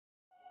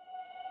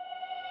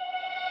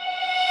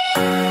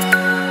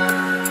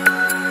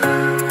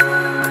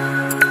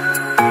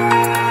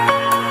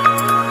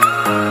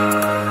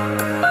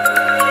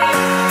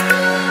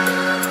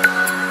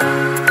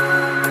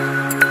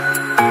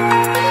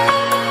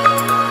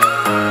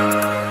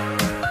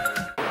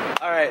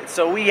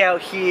so we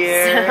out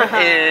here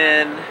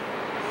in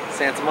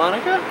Santa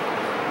Monica?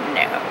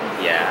 No.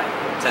 Yeah,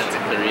 Santa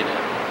Clarita.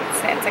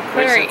 Santa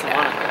Where's Clarita. Santa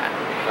Monica?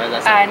 Why is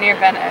that Santa Near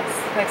Venice,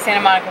 like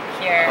Santa Monica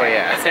Pier. Oh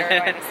yeah. Is where we're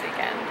going this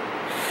weekend.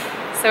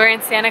 So we're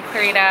in Santa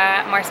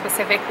Clarita, more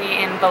specifically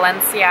in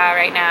Valencia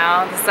right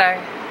now. This is our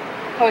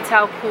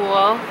hotel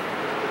pool.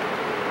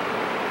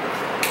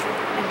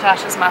 And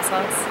Josh's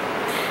muscles.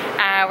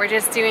 We're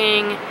just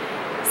doing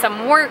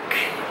some work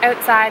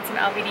outside, some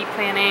LVD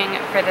planning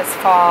for this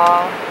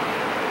fall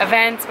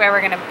event, where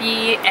we're gonna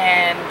be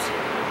and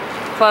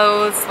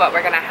clothes, what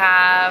we're gonna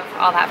have,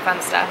 all that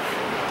fun stuff.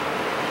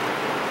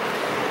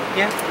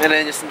 Yeah, and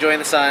then just enjoying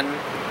the sun,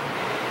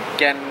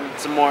 getting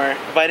some more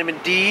vitamin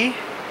D,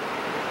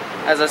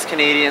 as us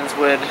Canadians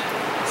would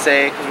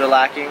say, because we're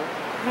lacking.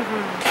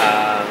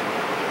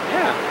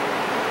 Yeah.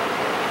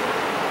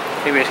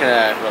 I think we're just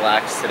gonna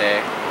relax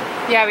today.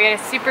 Yeah, we had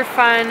a super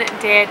fun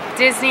day at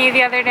Disney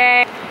the other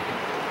day,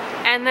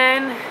 and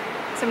then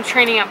some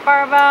training at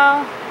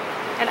barbell,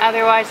 and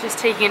otherwise just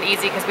taking it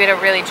easy because we had a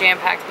really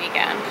jam-packed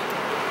weekend.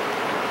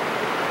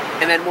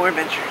 And then more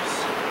adventures.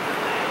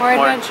 More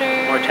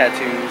adventures. More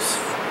tattoos.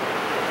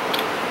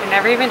 I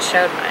never even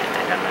showed mine.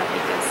 I don't know if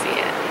you can see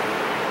it.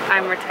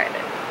 I'm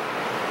retarded.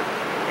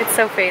 It's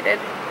so faded.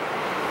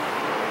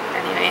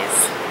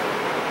 Anyways,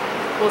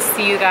 we'll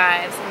see you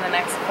guys in the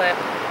next clip.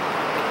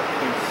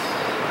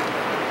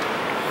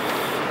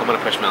 I'm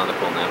gonna push Mel in the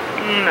pool now.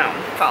 No,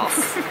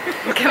 false.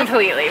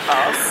 Completely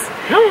false.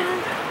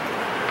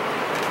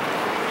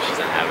 She's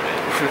not having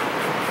it.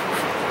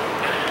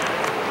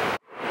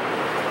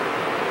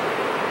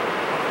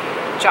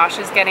 Josh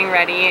is getting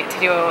ready to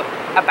do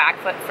a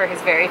backflip for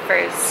his very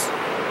first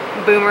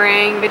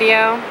boomerang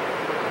video.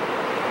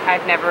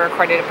 I've never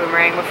recorded a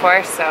boomerang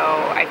before, so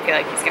I feel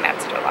like he's gonna have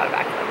to do a lot of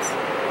backflips.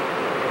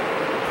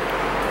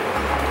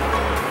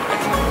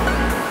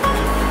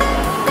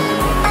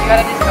 You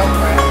gotta just go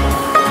for it.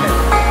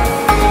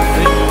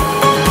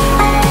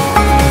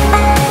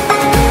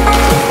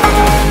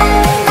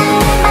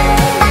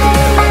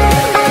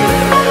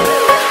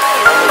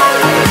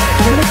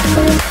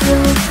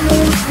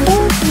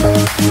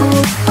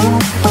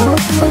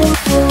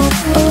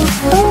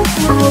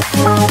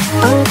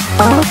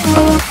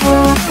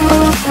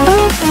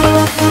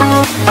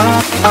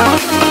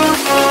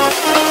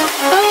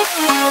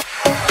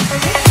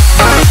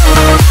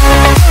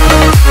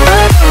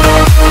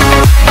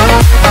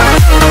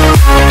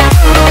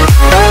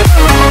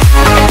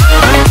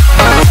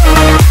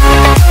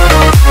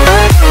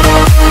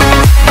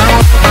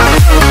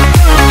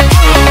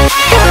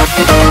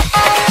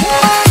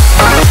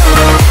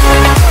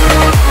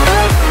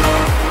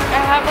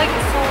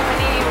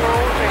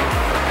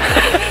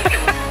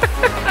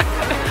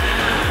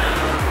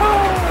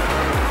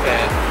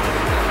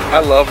 I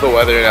love the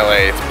weather in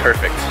LA, it's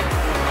perfect.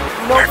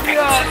 Perfect.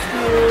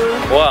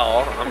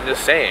 Well, I'm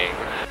just saying.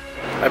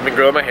 I've been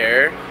growing my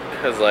hair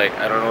because like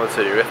I don't know what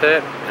to do with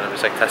it, and I'm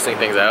just like testing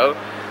things out.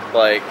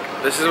 Like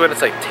this is when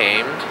it's like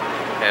tamed,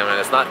 and when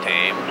it's not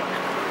tamed,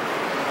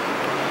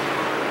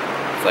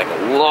 it's like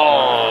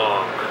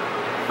long.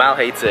 Mal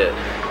hates it. I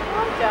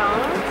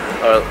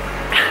don't.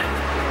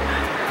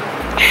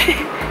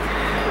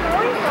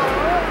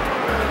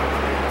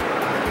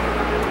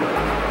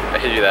 I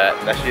should do that.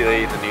 That should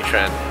be the new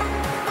trend.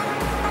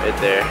 Right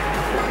there.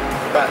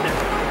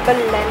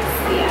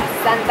 Valencia,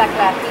 Santa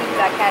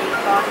Clarita,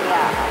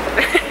 California.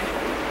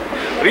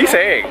 What are you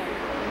saying?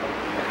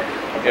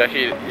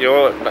 You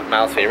know what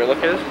Mal's favorite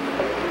look is?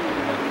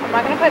 I'm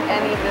not gonna put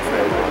any of this in.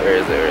 Where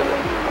is it? Where is it?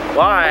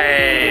 Why?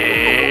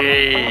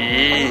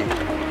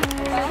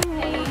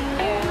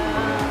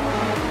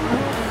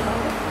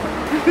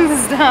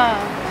 Stop.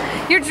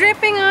 You're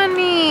dripping on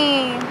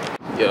me.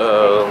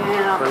 Yo,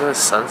 look at the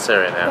sunset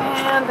right now.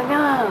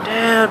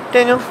 Damn,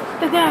 Daniel.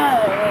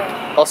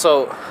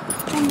 Also,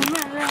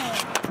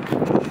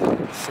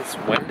 since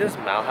when does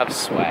Mal have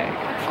swag?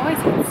 Always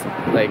had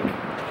swag. Like,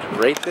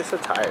 rate this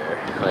attire.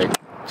 Like,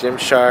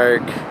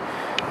 Gymshark,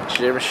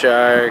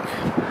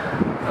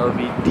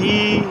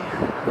 LVD.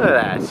 Look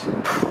at that.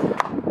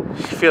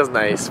 She feels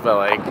nice, but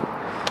like.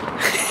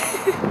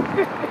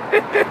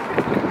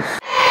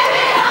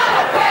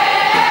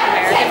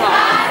 American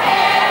mom.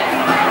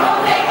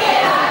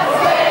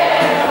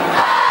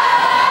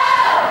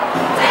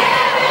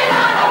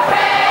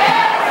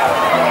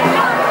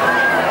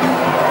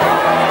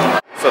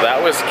 So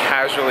that was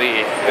casually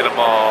in a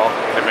mall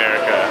in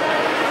America.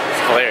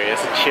 It's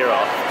hilarious. A cheer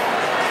off.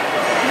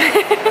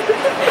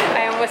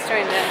 I almost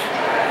joined in.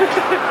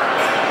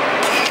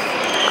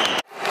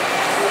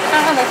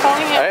 They're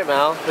calling it. Alright,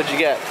 Mal, what'd you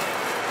get?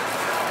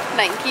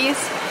 Nikes.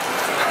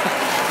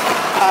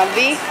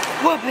 Obvi.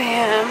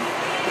 Whoop-bam.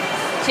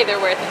 Gee, they're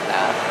worth it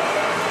though.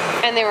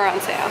 And they were on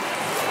sale.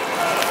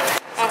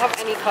 I don't have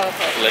any clothes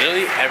left.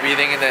 Literally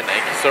everything in that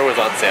Nike store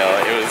was on sale.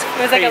 It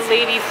was like a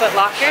lady Foot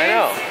Locker. I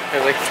know. It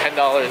was like $10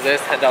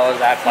 this, $10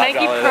 that, $5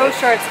 Nike Pro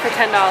shorts for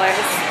 $10.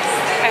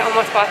 I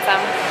almost bought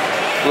them.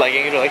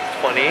 Leggings are like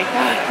 20.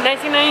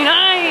 $19.99.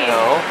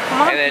 No.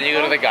 Come on, and then you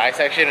go to the guy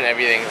section and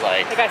everything's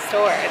like the guy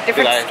store.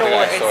 Different stores. The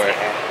guy store.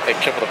 Like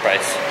triple the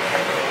price.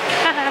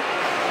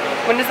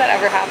 When does that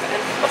ever happen?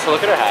 Also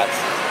look at our hats.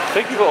 I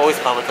think people always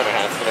comment on our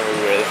hats whenever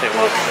we wear the same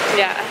one.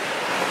 Yeah.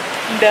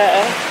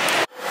 Duh.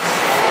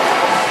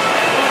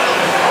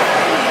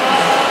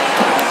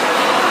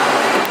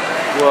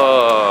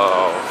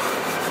 Whoa.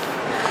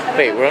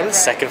 Wait, we're on the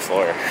second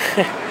floor.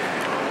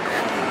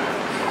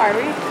 Are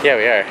we? Yeah,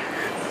 we are.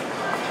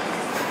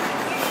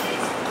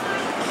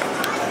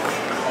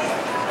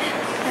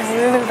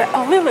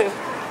 Oh, Lulu.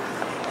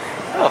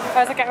 Oh. I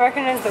was like, I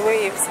recognize the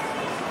waves.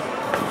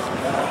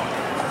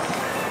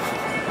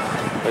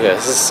 Look at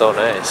this is so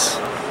nice.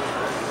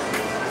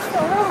 So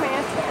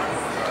romantic.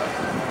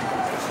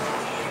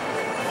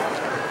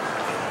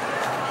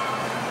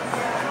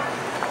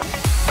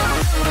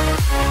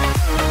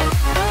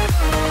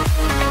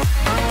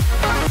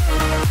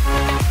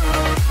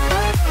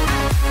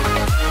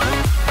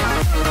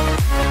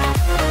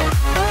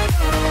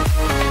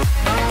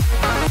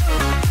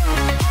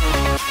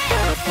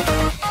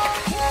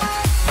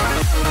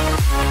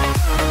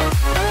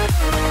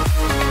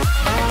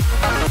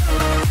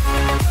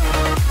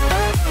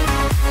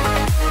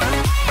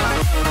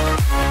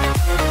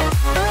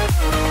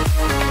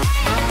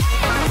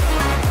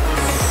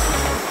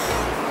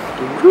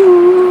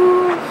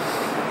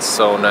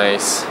 So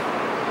nice.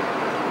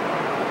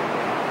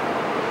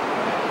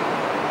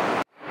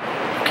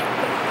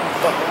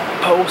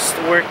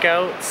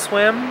 Post-workout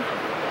swim.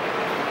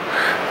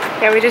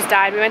 Yeah, we just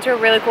died. We went to a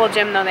really cool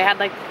gym though. They had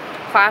like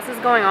classes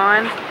going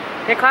on.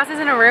 They had classes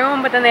in a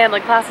room, but then they had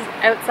like classes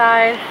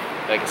outside.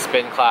 Like a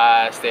spin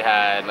class. They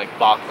had like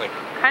box, like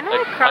kind of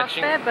like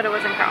CrossFit, punching, but it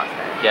wasn't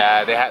CrossFit.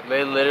 Yeah,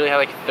 they literally had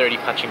like 30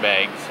 punching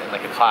bags in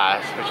like a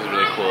class, which is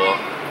really cool.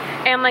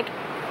 And like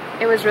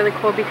it was really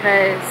cool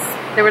because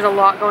there was a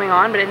lot going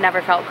on, but it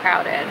never felt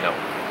crowded. No.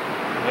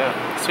 Yeah,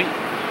 sweet.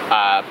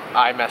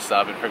 I messed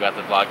up and forgot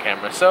the vlog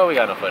camera, so we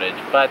got no footage,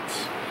 but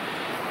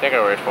take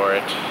our word for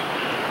it.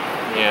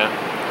 Yeah.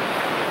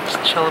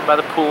 Just chilling by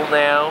the pool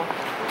now.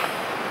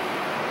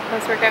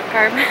 Let's work out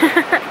carb.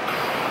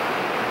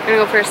 Gonna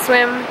go for a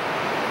swim and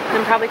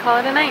then probably call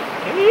it a night.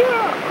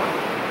 Yeah.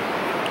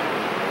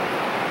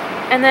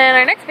 And then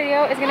our next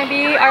video is gonna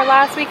be our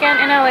last weekend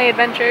in LA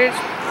adventures.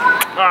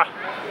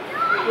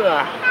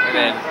 And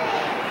then,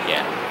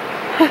 yeah.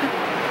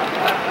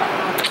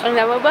 And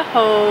then we'll be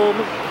home.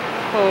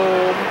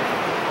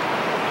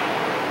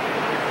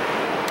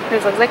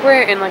 This looks like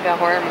we're in like a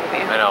horror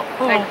movie. I know.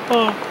 Like,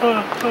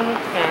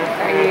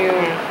 are you?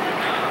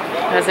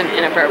 That was an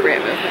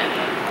inappropriate movement.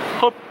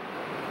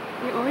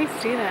 We always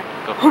do that.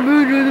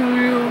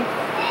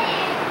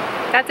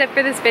 That's it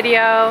for this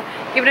video.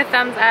 Give it a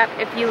thumbs up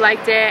if you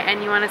liked it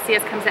and you want to see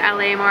us come to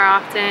LA more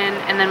often,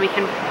 and then we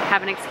can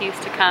have an excuse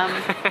to come.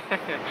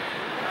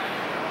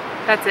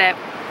 That's it.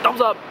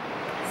 Thumbs up.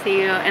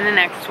 See you in the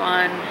next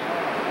one.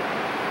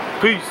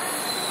 Peace.